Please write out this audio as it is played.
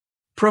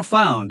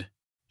Profound.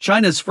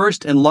 China's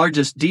first and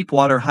largest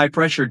deepwater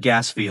high-pressure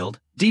gas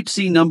field, Deep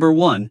Sea Number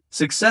 1,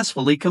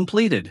 successfully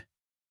completed.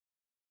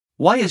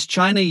 Why is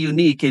China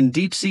unique in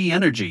deep-sea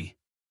energy?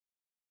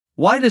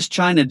 Why does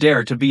China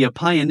dare to be a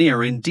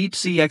pioneer in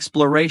deep-sea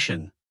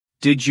exploration?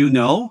 Did you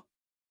know?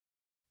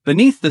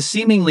 Beneath the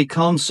seemingly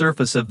calm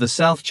surface of the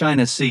South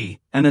China Sea,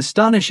 an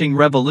astonishing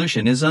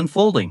revolution is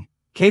unfolding,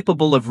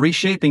 capable of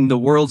reshaping the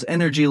world's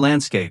energy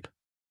landscape.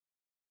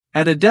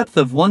 At a depth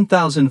of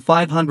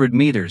 1,500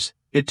 meters,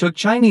 it took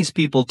Chinese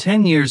people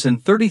 10 years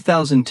and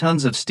 30,000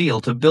 tons of steel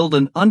to build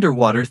an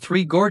underwater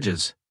Three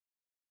Gorges.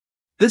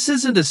 This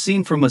isn't a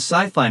scene from a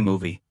sci-fi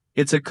movie,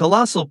 it's a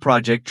colossal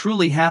project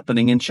truly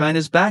happening in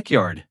China's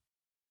backyard.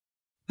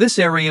 This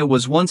area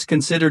was once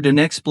considered an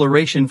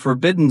exploration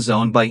forbidden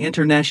zone by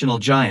international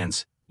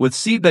giants, with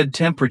seabed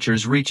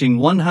temperatures reaching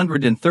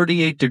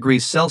 138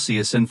 degrees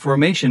Celsius and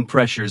formation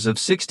pressures of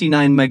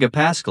 69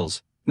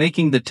 megapascals,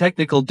 making the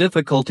technical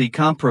difficulty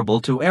comparable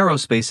to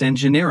aerospace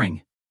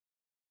engineering.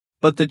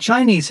 But the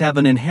Chinese have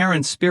an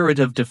inherent spirit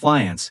of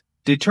defiance,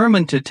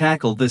 determined to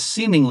tackle this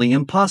seemingly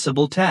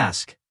impossible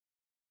task.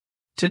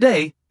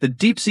 Today, the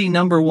Deep Sea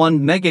Number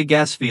 1 mega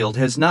gas field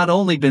has not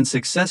only been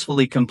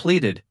successfully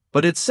completed,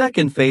 but its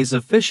second phase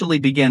officially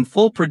began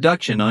full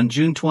production on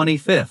June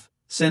 25,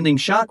 sending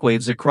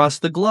shockwaves across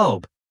the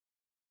globe.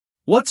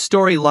 What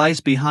story lies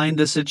behind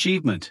this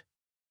achievement?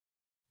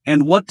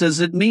 And what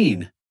does it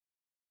mean?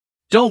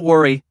 Don't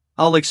worry,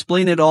 I'll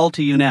explain it all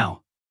to you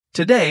now.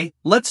 Today,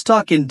 let's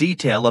talk in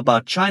detail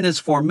about China's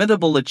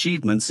formidable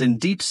achievements in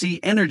deep-sea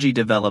energy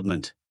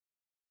development.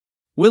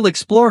 We'll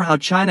explore how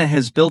China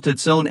has built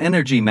its own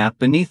energy map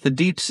beneath the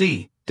deep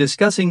sea,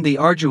 discussing the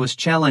arduous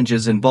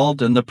challenges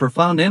involved and the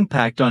profound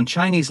impact on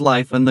Chinese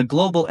life and the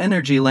global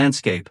energy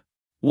landscape.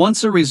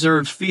 Once a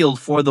reserved field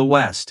for the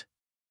West,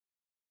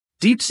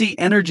 deep-sea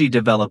energy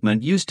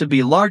development used to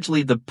be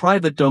largely the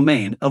private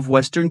domain of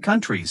Western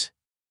countries.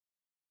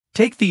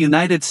 Take the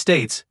United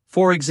States,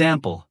 for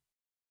example.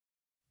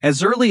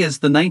 As early as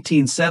the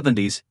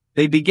 1970s,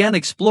 they began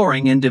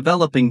exploring and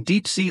developing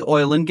deep-sea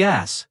oil and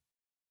gas.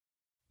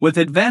 With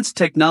advanced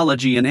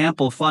technology and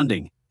ample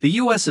funding, the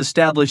U.S.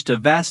 established a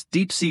vast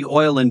deep-sea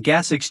oil and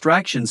gas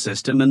extraction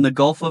system in the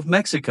Gulf of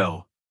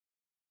Mexico.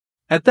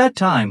 At that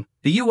time,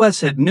 the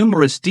U.S. had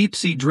numerous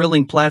deep-sea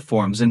drilling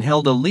platforms and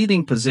held a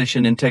leading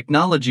position in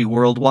technology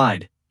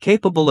worldwide,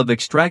 capable of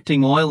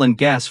extracting oil and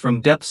gas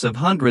from depths of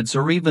hundreds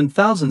or even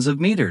thousands of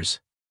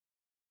meters.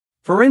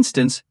 For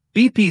instance,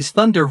 BP's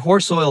Thunder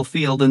Horse oil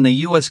field in the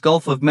U.S.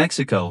 Gulf of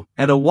Mexico,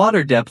 at a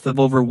water depth of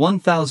over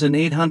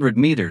 1,800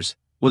 meters,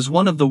 was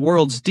one of the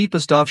world's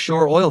deepest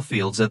offshore oil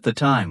fields at the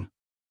time.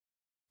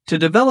 To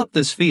develop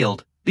this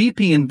field,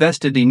 BP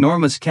invested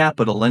enormous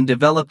capital and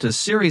developed a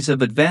series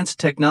of advanced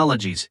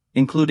technologies,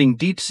 including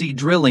deep-sea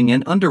drilling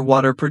and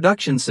underwater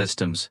production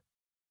systems.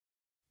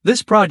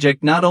 This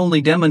project not only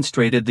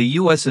demonstrated the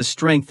U.S.'s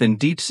strength in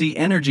deep-sea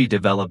energy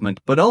development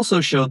but also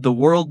showed the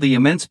world the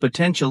immense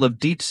potential of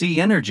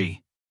deep-sea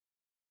energy.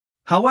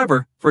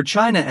 However, for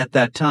China at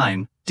that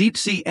time,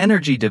 deep-sea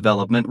energy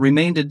development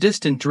remained a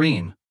distant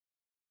dream.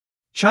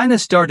 China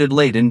started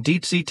late in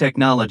deep-sea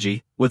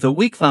technology, with a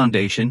weak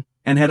foundation,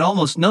 and had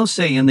almost no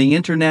say in the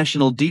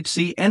international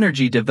deep-sea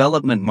energy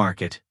development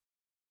market.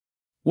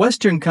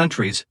 Western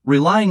countries,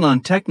 relying on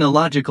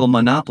technological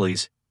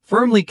monopolies,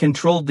 firmly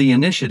controlled the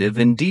initiative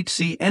in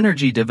deep-sea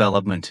energy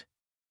development.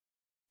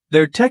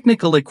 Their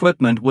technical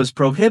equipment was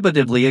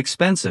prohibitively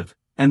expensive,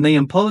 and they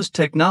imposed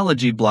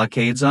technology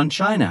blockades on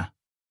China.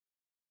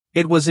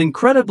 It was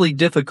incredibly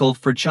difficult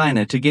for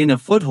China to gain a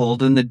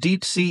foothold in the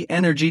deep-sea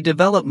energy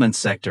development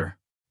sector.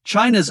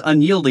 China's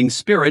unyielding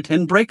spirit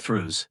and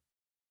breakthroughs.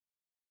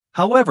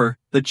 However,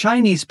 the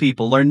Chinese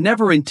people are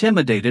never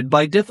intimidated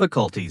by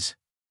difficulties.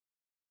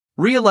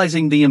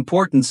 Realizing the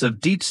importance of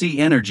deep-sea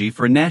energy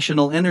for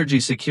national energy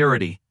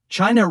security,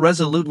 China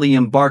resolutely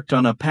embarked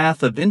on a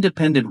path of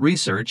independent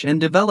research and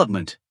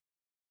development.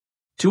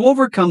 To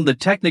overcome the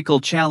technical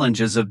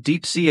challenges of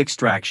deep-sea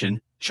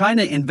extraction,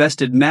 China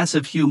invested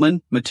massive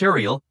human,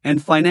 material,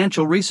 and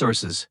financial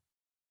resources.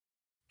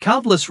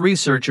 Countless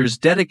researchers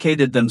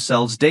dedicated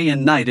themselves day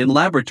and night in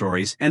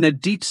laboratories and at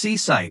deep-sea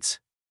sites.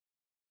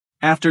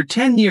 After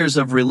 10 years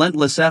of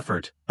relentless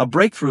effort, a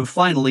breakthrough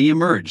finally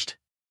emerged.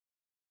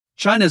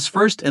 China's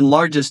first and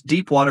largest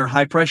deepwater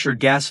high-pressure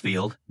gas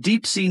field,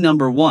 Deep Sea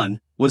Number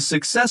 1, was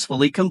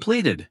successfully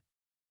completed.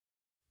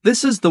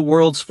 This is the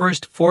world's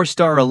first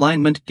 4-star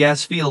alignment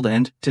gas field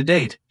and, to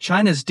date,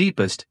 China's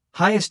deepest,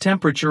 highest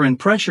temperature and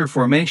pressure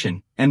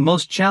formation, and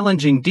most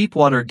challenging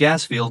deepwater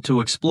gas field to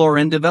explore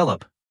and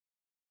develop.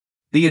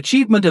 The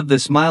achievement of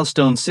this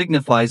milestone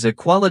signifies a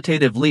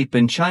qualitative leap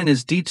in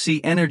China's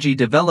deep-sea energy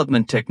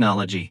development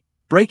technology,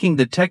 breaking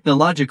the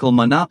technological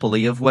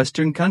monopoly of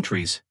Western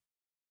countries.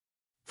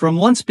 From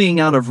once being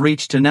out of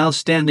reach to now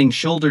standing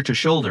shoulder to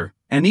shoulder,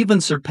 and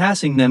even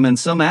surpassing them in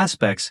some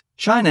aspects,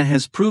 China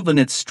has proven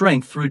its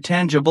strength through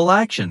tangible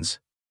actions.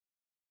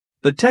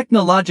 The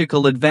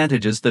technological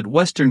advantages that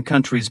Western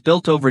countries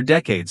built over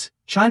decades,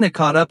 China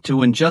caught up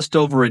to in just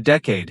over a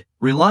decade,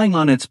 relying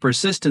on its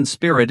persistent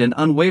spirit and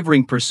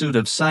unwavering pursuit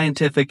of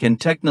scientific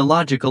and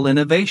technological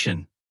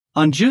innovation.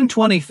 On June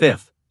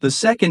 25, the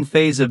second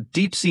phase of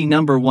Deep Sea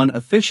Number 1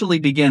 officially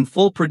began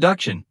full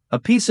production, a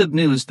piece of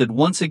news that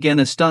once again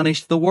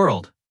astonished the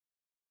world.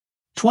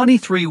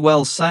 23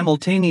 wells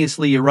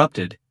simultaneously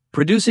erupted,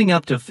 producing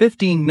up to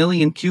 15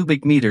 million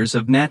cubic meters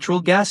of natural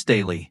gas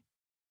daily.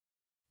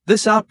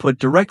 This output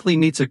directly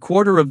meets a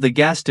quarter of the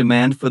gas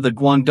demand for the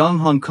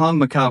Guangdong-Hong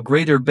Kong-Macau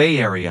Greater Bay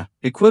Area,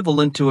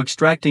 equivalent to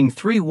extracting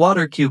 3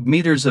 water cube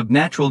meters of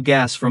natural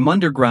gas from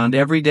underground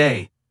every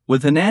day,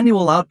 with an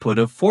annual output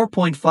of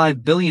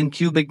 4.5 billion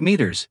cubic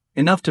meters,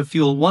 enough to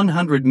fuel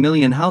 100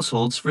 million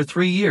households for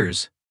 3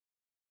 years.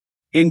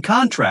 In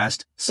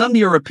contrast, some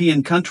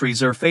European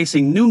countries are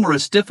facing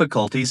numerous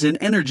difficulties in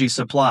energy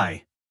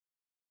supply.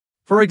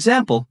 For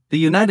example, the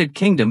United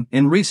Kingdom,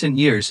 in recent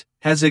years,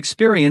 has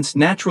experienced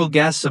natural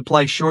gas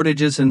supply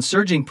shortages and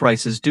surging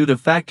prices due to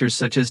factors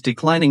such as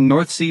declining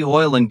North Sea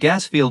oil and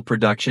gas field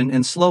production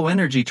and slow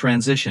energy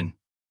transition.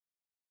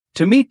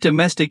 To meet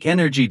domestic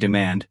energy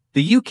demand,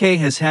 the UK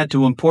has had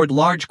to import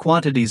large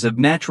quantities of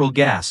natural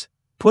gas,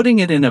 putting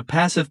it in a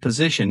passive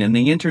position in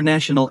the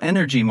international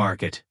energy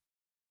market.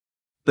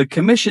 The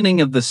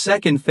commissioning of the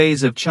second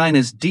phase of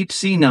China's Deep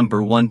Sea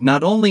Number 1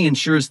 not only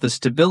ensures the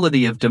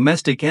stability of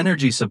domestic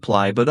energy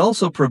supply but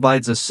also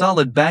provides a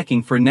solid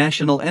backing for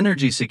national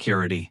energy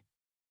security.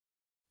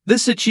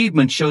 This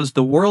achievement shows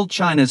the world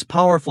China's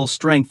powerful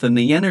strength in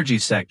the energy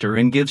sector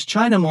and gives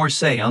China more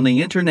say on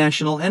the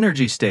international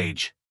energy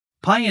stage.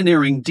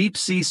 Pioneering deep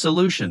sea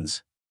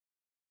solutions.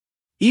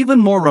 Even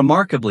more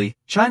remarkably,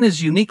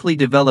 China's uniquely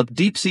developed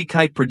deep-sea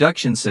kite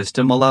production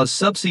system allows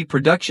subsea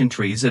production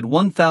trees at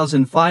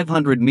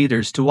 1,500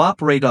 meters to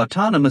operate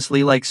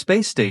autonomously like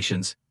space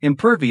stations,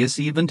 impervious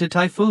even to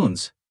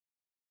typhoons.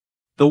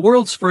 The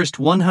world's first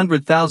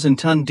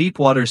 100,000-ton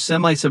deepwater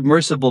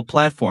semi-submersible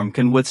platform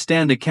can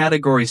withstand a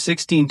Category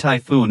 16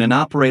 typhoon and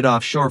operate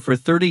offshore for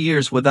 30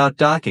 years without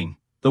docking.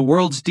 The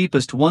world's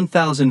deepest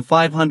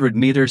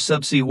 1,500-meter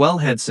subsea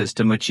wellhead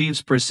system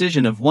achieves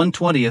precision of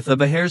 1/20th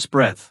of a hair's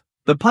breadth.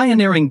 The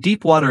pioneering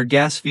deepwater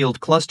gas field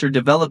cluster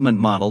development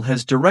model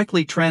has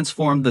directly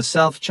transformed the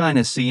South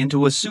China Sea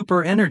into a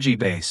super energy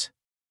base.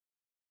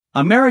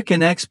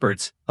 American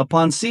experts,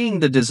 upon seeing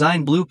the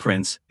design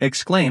blueprints,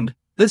 exclaimed,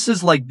 "This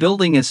is like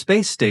building a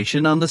space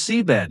station on the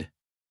seabed."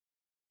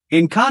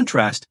 In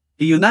contrast,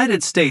 the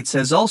United States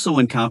has also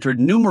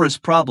encountered numerous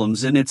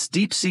problems in its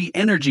deep-sea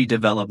energy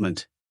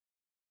development.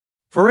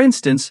 For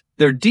instance,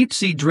 their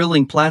deep-sea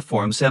drilling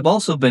platforms have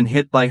also been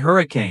hit by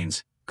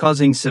hurricanes,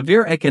 causing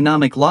severe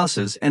economic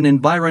losses and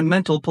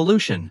environmental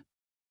pollution.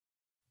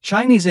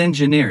 Chinese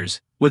engineers,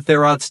 with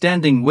their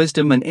outstanding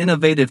wisdom and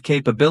innovative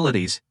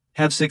capabilities,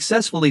 have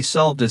successfully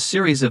solved a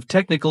series of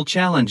technical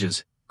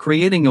challenges,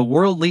 creating a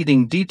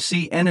world-leading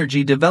deep-sea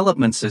energy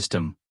development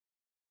system.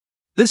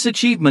 This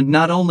achievement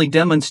not only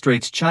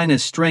demonstrates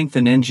China's strength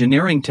in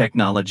engineering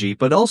technology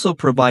but also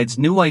provides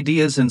new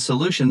ideas and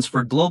solutions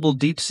for global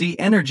deep-sea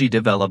energy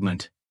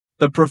development.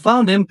 The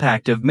profound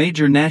impact of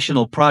major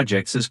national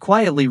projects is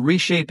quietly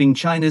reshaping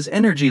China's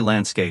energy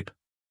landscape.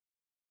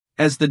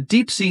 As the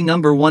Deep Sea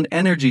Number 1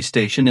 energy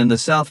station in the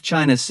South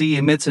China Sea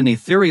emits an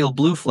ethereal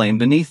blue flame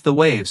beneath the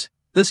waves,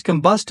 this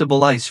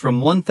combustible ice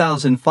from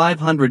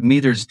 1,500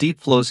 meters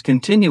deep flows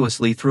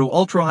continuously through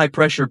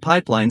ultra-high-pressure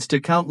pipelines to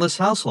countless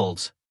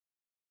households.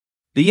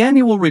 The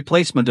annual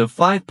replacement of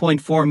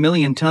 5.4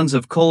 million tons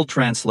of coal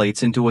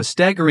translates into a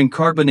staggering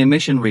carbon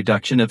emission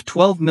reduction of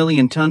 12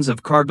 million tons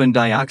of carbon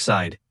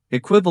dioxide,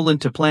 equivalent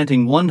to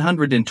planting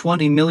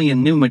 120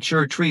 million new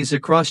mature trees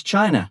across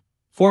China,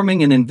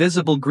 forming an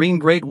invisible green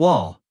Great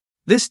Wall.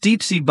 This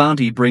deep-sea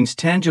bounty brings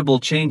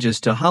tangible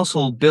changes to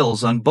household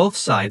bills on both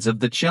sides of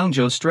the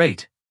Qiangzhou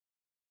Strait.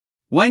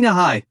 Wang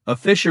Ahai, a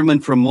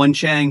fisherman from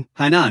Wenchang,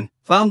 Hainan,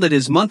 found that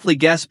his monthly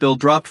gas bill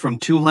dropped from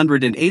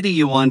 280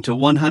 yuan to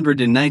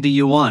 190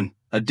 yuan,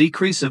 a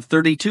decrease of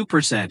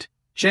 32%.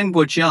 Chen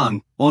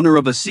Guoqiang, owner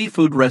of a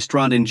seafood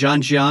restaurant in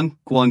Zhanjiang,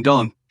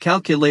 Guangdong,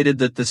 calculated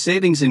that the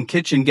savings in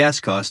kitchen gas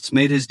costs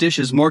made his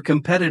dishes more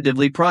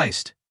competitively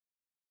priced.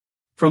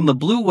 From the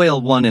Blue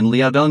Whale 1 in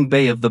Liaodong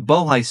Bay of the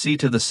Bohai Sea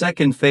to the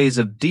second phase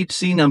of Deep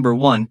Sea Number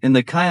 1 in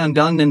the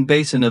Qaiyangdongnan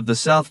Basin of the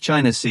South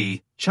China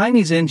Sea,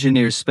 Chinese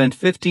engineers spent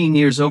 15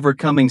 years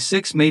overcoming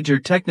 6 major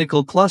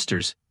technical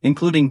clusters,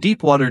 including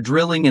deepwater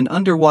drilling and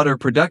underwater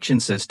production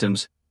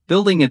systems,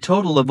 building a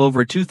total of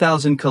over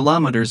 2,000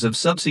 kilometers of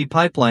subsea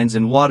pipelines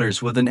in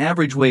waters with an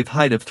average wave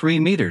height of 3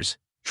 meters,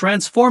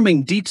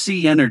 transforming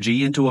deep-sea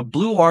energy into a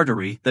blue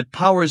artery that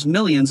powers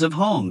millions of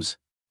homes.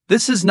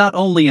 This is not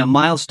only a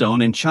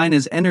milestone in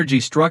China's energy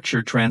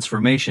structure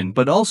transformation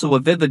but also a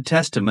vivid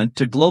testament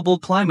to global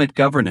climate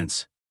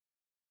governance.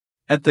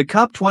 At the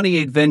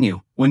COP28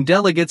 venue, when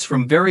delegates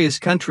from various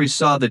countries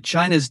saw that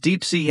China's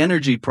deep-sea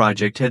energy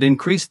project had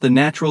increased the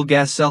natural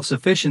gas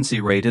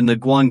self-sufficiency rate in the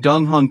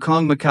Guangdong-Hong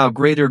Kong-Macau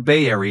Greater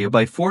Bay Area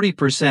by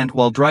 40%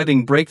 while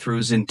driving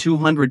breakthroughs in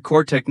 200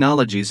 core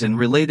technologies and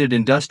related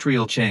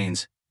industrial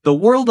chains, The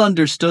world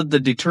understood the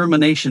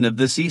determination of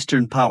this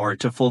Eastern power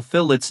to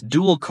fulfill its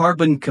dual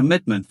carbon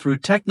commitment through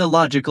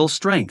technological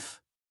strength.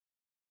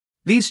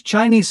 These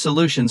Chinese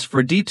solutions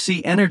for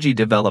deep-sea energy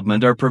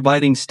development are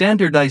providing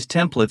standardized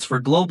templates for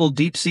global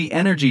deep-sea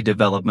energy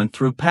development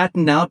through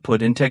patent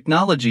output and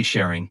technology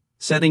sharing,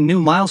 setting new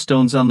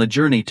milestones on the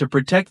journey to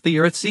protect the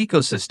Earth's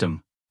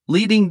ecosystem,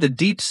 leading the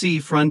deep-sea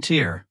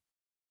frontier.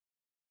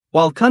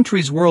 While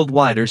countries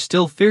worldwide are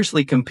still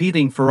fiercely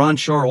competing for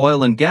onshore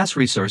oil and gas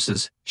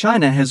resources,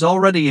 China has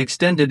already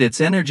extended its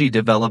energy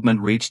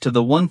development reach to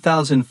the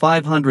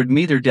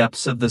 1,500-meter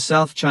depths of the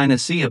South China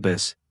Sea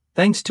abyss,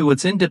 thanks to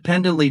its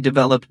independently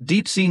developed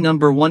Deep-Sea No.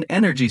 1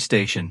 energy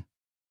station.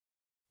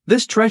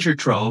 This treasure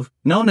trove,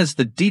 known as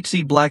the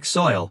Deep-Sea Black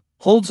Soil,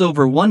 holds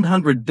over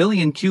 100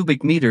 billion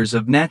cubic meters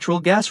of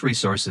natural gas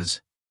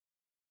resources.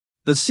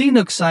 The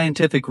CNOOC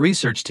scientific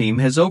research team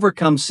has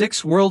overcome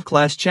 6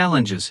 world-class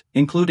challenges,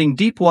 including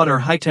deepwater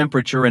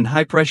high-temperature and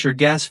high-pressure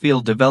gas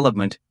field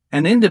development,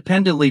 and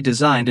independently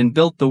designed and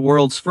built the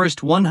world's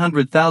first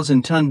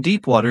 100,000-ton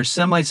deepwater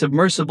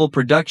semi-submersible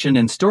production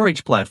and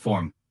storage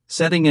platform,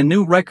 setting a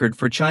new record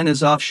for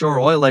China's offshore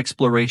oil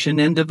exploration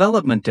and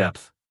development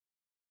depth.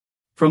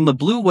 From the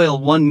Blue Whale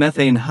 1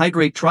 methane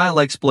hydrate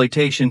trial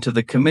exploitation to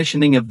the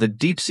commissioning of the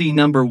Deep-Sea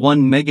No.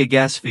 1 mega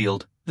gas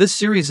field, this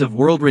series of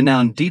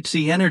world-renowned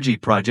deep-sea energy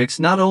projects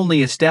not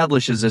only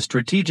establishes a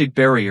strategic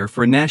barrier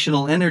for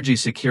national energy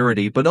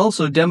security but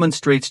also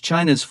demonstrates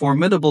China's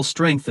formidable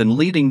strength in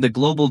leading the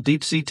global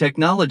deep-sea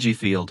technology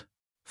field.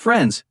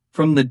 Friends,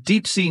 from the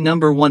Deep-Sea No.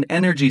 1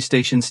 energy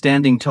station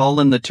standing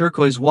tall in the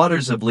turquoise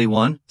waters of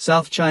Liwan,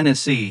 South China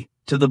Sea,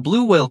 to the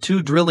Blue Whale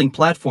 2 drilling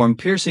platform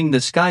piercing the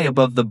sky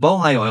above the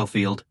Bohai oil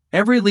field,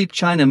 every leap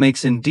China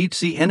makes in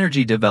deep-sea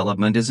energy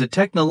development is a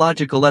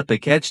technological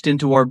epic etched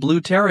into our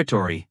blue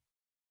territory.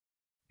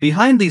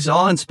 Behind these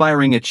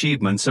awe-inspiring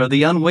achievements are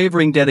the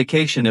unwavering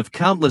dedication of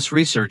countless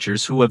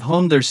researchers who have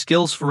honed their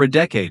skills for a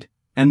decade,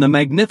 and the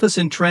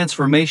magnificent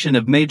transformation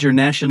of major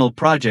national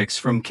projects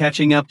from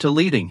catching up to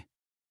leading.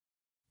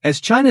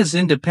 As China's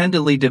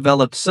independently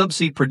developed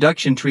subsea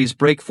production trees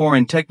break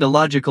foreign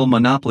technological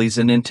monopolies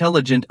and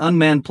intelligent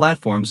unmanned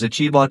platforms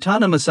achieve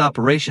autonomous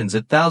operations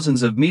at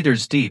thousands of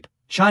meters deep,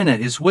 China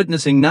is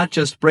witnessing not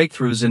just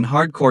breakthroughs in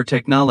hardcore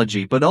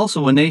technology but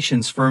also a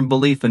nation's firm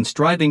belief in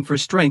striving for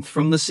strength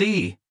from the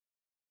sea.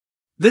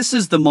 This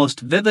is the most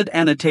vivid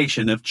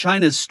annotation of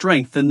China's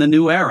strength in the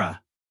new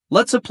era.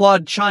 Let's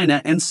applaud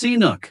China and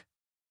CNOOC.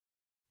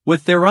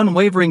 With their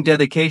unwavering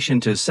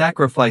dedication to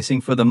sacrificing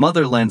for the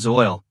motherland's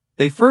oil,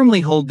 they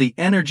firmly hold the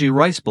energy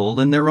rice bowl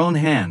in their own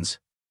hands.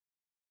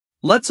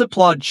 Let's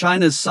applaud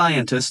China's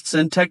scientists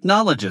and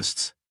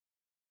technologists.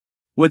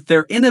 With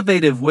their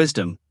innovative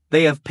wisdom,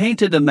 they have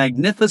painted a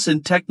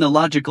magnificent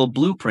technological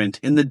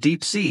blueprint in the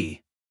deep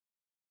sea.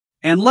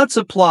 And let's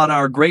applaud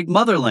our great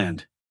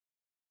motherland.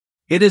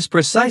 It is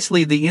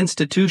precisely the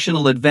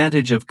institutional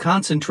advantage of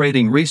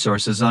concentrating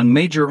resources on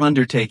major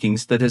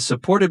undertakings that has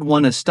supported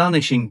one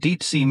astonishing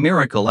deep-sea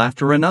miracle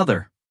after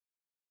another.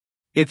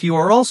 If you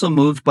are also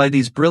moved by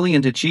these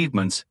brilliant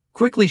achievements,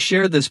 quickly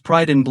share this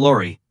pride and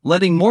glory,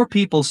 letting more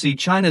people see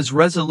China's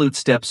resolute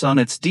steps on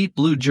its deep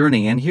blue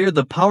journey and hear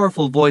the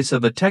powerful voice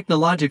of a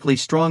technologically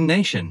strong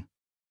nation.